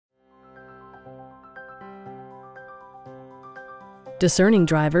Discerning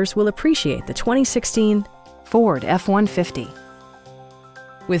drivers will appreciate the 2016 Ford F-150.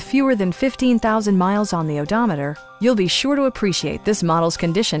 With fewer than 15,000 miles on the odometer, you'll be sure to appreciate this model's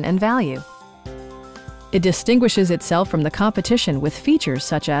condition and value. It distinguishes itself from the competition with features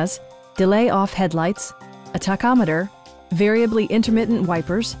such as delay-off headlights, a tachometer, variably intermittent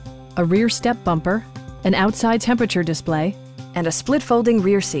wipers, a rear step bumper, an outside temperature display, and a split-folding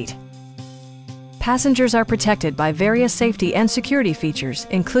rear seat. Passengers are protected by various safety and security features,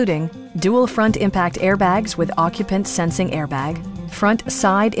 including dual front impact airbags with occupant sensing airbag, front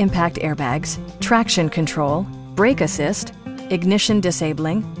side impact airbags, traction control, brake assist, ignition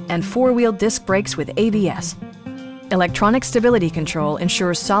disabling, and four-wheel disc brakes with ABS. Electronic stability control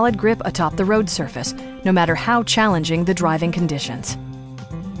ensures solid grip atop the road surface, no matter how challenging the driving conditions.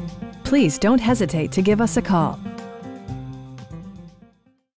 Please don't hesitate to give us a call.